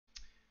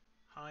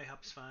Hi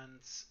Hubs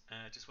fans,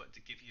 just wanted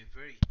to give you a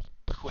very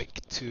quick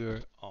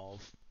tour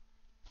of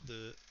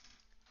the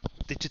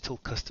digital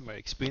customer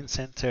experience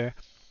center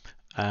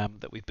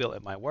that we built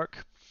at my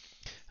work.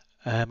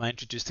 I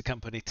introduced the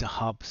company to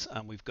Hubs,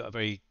 and we've got a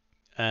very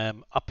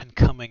up and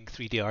coming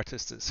 3D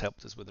artist that's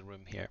helped us with the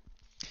room here.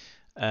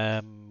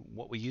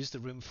 What we use the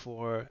room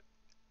for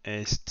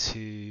is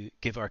to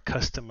give our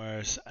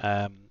customers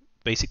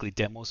basically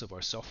demos of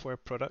our software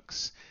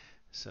products.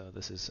 So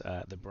this is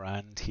the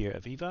brand here,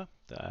 AVEVA,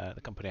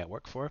 the company I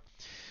work for.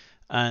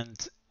 And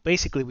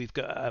basically, we've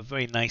got a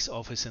very nice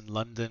office in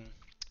London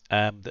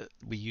that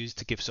we use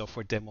to give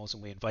software demos,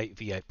 and we invite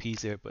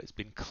VIPs there, but it's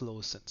been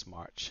closed since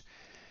March.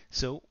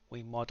 So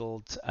we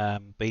modeled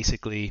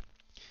basically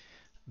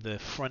the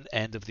front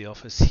end of the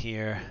office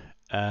here,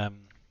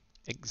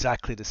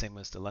 exactly the same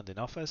as the London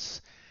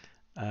office.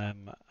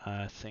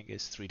 I think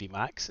it's 3D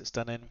Max it's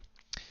done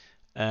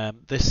in.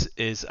 This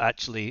is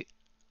actually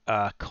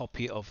a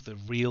copy of the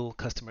real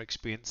customer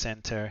experience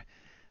center,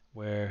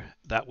 where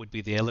that would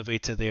be the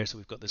elevator there. So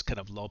we've got this kind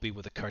of lobby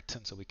with a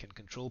curtain so we can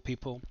control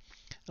people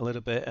a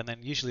little bit. And then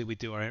usually we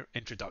do our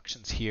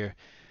introductions here.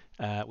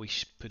 We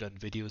put on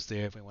videos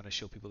there if we want to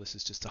show people this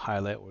is just a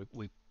highlight. Or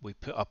we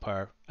put up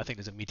our, I think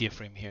there's a media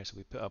frame here, so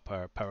we put up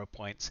our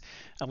PowerPoints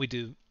and we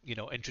do,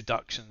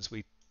 introductions.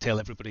 We tell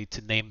everybody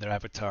to name their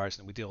avatars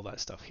and we do all that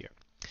stuff here.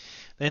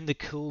 Then the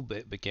cool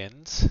bit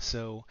begins.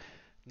 So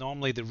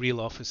normally the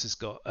real office has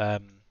got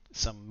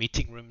some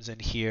meeting rooms in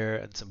here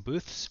and some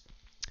booths.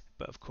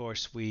 But of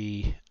course,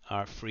 we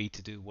are free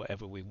to do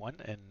whatever we want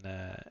in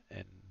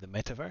the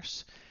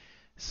metaverse.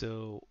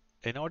 So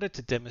in order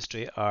to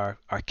demonstrate our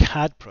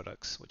CAD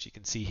products, which you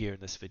can see here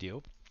in this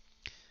video,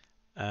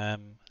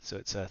 so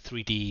it's a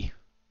 3D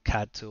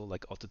CAD tool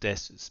like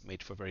Autodesk. It's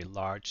made for very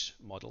large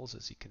models,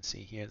 as you can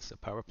see here. It's a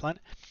power plant.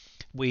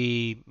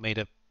 We made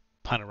a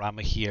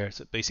panorama here,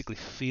 so it basically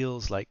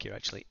feels like you're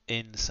actually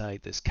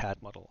inside this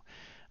CAD model.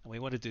 And we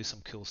want to do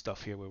some cool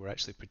stuff here where we're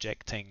actually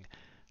projecting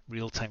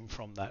real time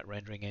from that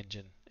rendering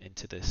engine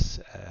into this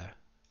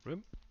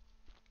room.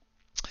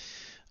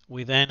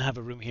 We then have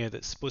a room here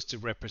that's supposed to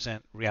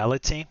represent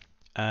reality.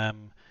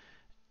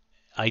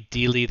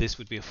 Ideally, this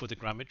would be a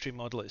photogrammetry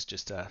model. It's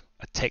just a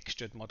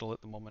textured model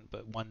at the moment,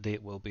 but one day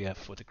it will be a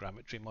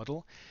photogrammetry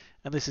model.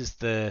 And this is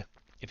the,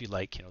 if you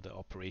like, the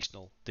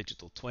operational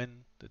digital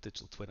twin, the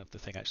digital twin of the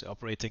thing actually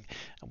operating.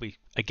 And we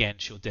again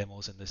show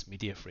demos in this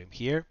media frame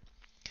here.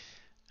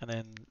 And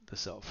then the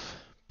sort of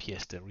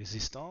pièce de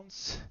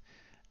résistance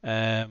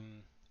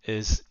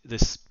is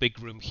this big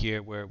room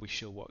here where we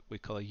show what we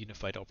call a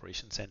unified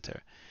operation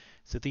center.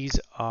 So these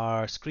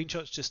are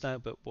screenshots just now,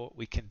 but what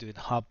we can do in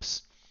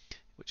Hubs,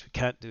 which we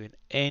can't do in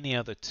any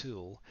other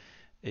tool,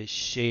 is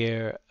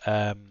share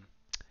 3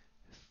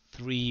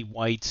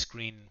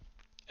 widescreen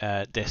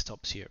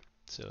desktops here.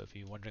 So if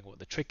you're wondering what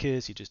the trick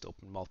is, you just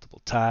open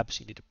multiple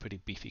tabs. You need a pretty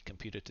beefy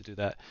computer to do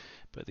that,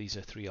 but these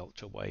are 3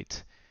 ultra wide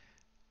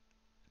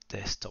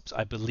desktops,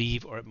 I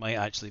believe, or it might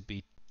actually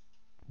be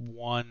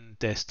one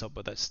desktop,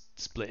 but that's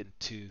split in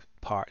 2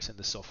 parts in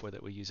the software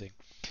that we're using.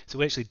 So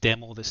we actually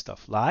demo this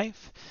stuff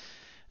live.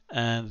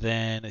 And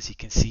then, as you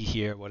can see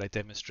here, what I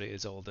demonstrate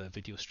is all the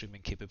video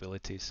streaming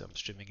capabilities. So I'm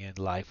streaming in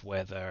live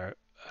weather,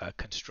 a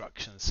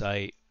construction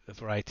site, a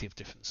variety of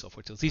different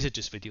software tools. These are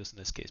just videos in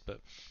this case,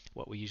 but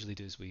what we usually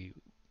do is we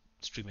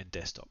stream in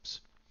desktops.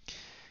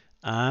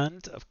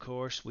 And of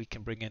course, we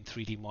can bring in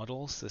 3D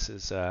models. This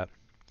is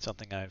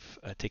something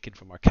I've taken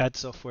from our CAD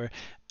software.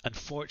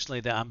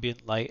 Unfortunately, the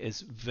ambient light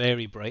is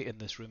very bright in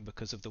this room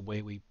because of the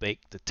way we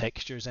bake the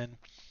textures in.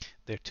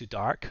 They're too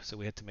dark, so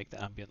we had to make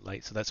the ambient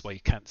light. So that's why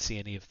you can't see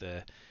any of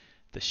the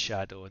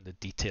shadow and the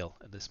detail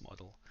in this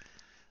model.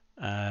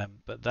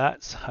 But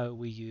that's how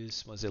we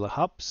use Mozilla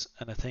Hubs.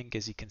 And I think,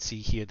 as you can see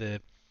here, the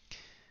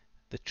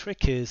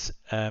trick is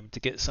to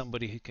get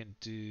somebody who can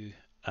do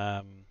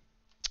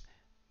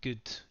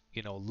good,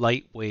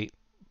 lightweight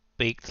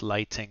baked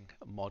lighting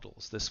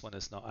models. This one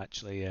is not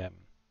actually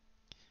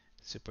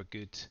super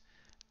good.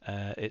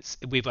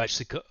 We've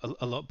actually got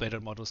a lot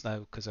better models now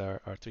because our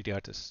 3D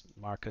artist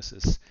Marcus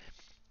has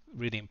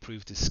really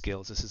improved his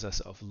skills. This is a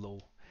sort of low,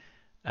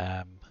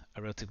 a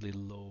relatively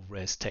low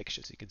res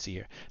texture, as you can see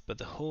here. But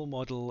the whole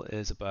model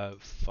is about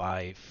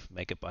 5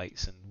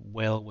 megabytes and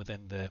well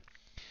within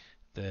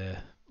the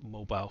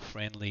mobile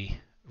friendly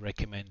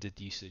recommended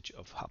usage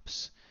of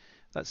Hubs.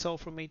 That's all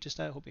from me just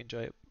now. I hope you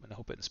enjoy it and I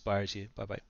hope it inspires you. Bye bye.